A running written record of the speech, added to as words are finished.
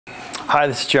Hi,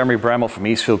 this is Jeremy Bramall from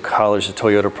Eastfield College, the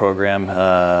Toyota program.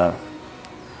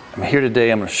 I'm here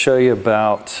today. I'm going to show you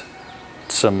about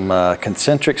some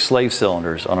concentric slave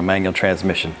cylinders on a manual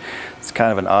transmission. It's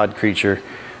kind of an odd creature.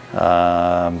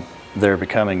 They're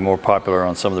becoming more popular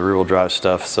on some of the rear-wheel drive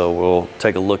stuff, so we'll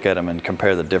take a look at them and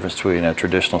compare the difference between a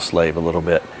traditional slave a little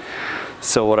bit.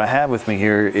 So what I have with me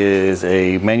here is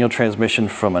a manual transmission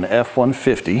from an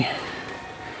F-150,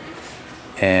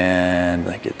 and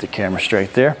I get the camera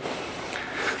straight there.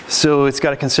 So it's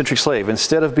got a concentric slave.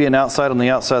 Instead of being outside on the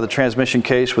outside of the transmission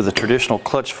case with a traditional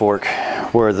clutch fork,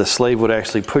 where the slave would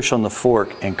actually push on the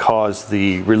fork and cause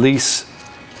the release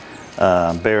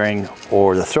bearing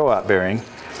or the throwout bearing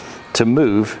to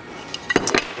move,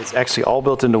 it's actually all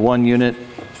built into one unit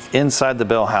inside the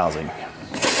bell housing.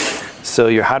 So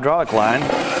your hydraulic line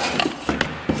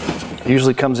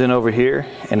usually comes in over here,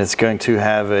 and it's going to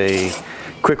have a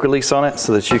quick release on it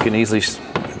so that you can easily,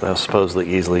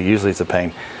 usually it's a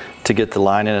pain to get the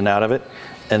line in and out of it.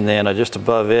 And then just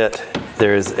above it,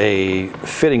 there's a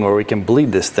fitting where we can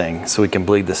bleed this thing, so we can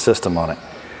bleed the system on it,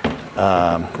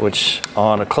 which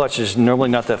on a clutch is normally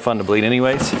not that fun to bleed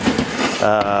anyways.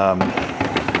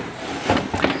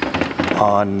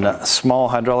 On small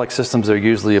hydraulic systems, they're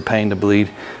usually a pain to bleed.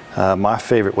 My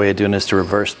favorite way of doing this is to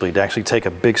reverse bleed. To actually take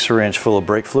a big syringe full of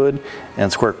brake fluid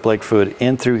and squirt brake fluid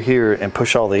in through here and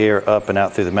push all the air up and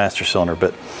out through the master cylinder,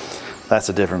 but that's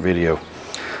a different video.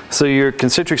 So your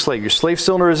concentric slave, your slave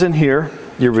cylinder is in here,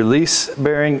 your release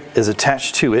bearing is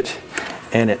attached to it,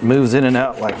 and it moves in and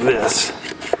out like this.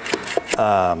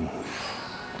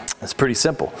 It's pretty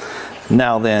simple.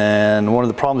 Now then, one of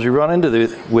the problems you run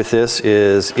into with this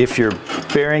is if your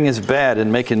bearing is bad and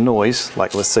making noise,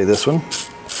 like let's say this one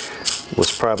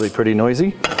was probably pretty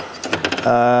noisy.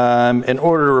 In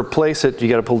order to replace it, you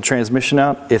got to pull the transmission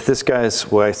out. If this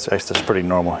guy's, well, that's pretty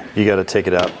normal. You got to take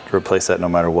it out to replace that no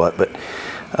matter what. But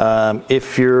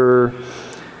if your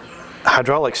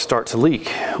hydraulics start to leak,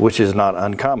 which is not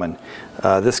uncommon,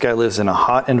 this guy lives in a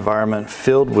hot environment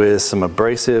filled with some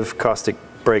abrasive caustic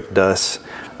brake dust,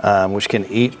 which can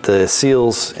eat the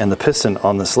seals and the piston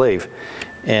on the slave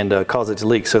and cause it to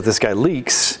leak. So if this guy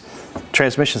leaks,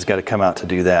 transmission's got to come out to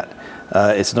do that.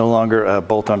 It's no longer a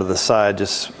bolt onto the side,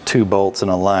 just two bolts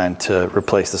and a line to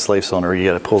replace the slave cylinder.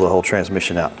 You got to pull the whole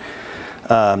transmission out.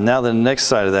 Now the next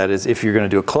side of that is if you're going to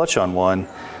do a clutch on one,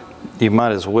 you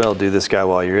might as well do this guy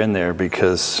while you're in there,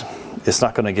 because it's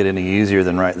not going to get any easier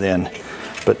than right then.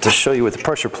 But to show you with the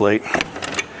pressure plate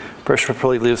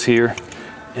lives here,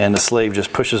 and the slave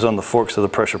just pushes on the forks of the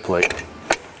pressure plate. This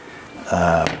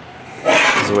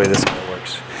is the way this guy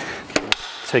works.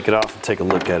 Take it off and take a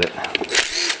look at it.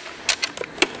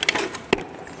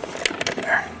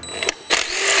 There.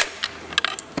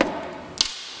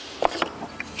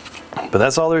 But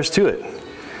that's all there is to it.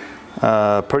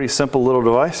 Pretty simple little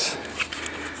device.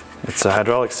 It's a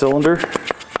hydraulic cylinder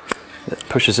that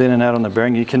pushes in and out on the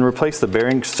bearing. You can replace the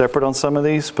bearing separate on some of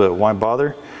these, but why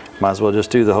bother? Might as well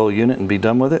just do the whole unit and be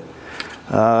done with it.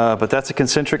 But that's a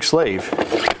concentric slave.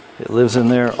 It lives in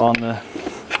there on the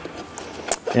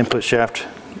input shaft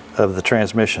of the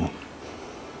transmission.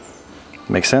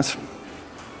 Make sense?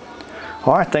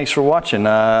 All right, thanks for watching.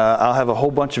 I'll have a whole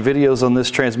bunch of videos on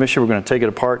this transmission. We're going to take it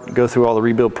apart, go through all the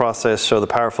rebuild process, show the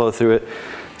power flow through it.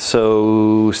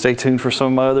 So stay tuned for some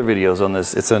of my other videos on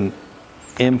this. It's an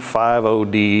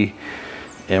M50D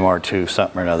MR2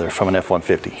 something or another from an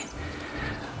F-150.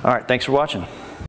 All right, thanks for watching.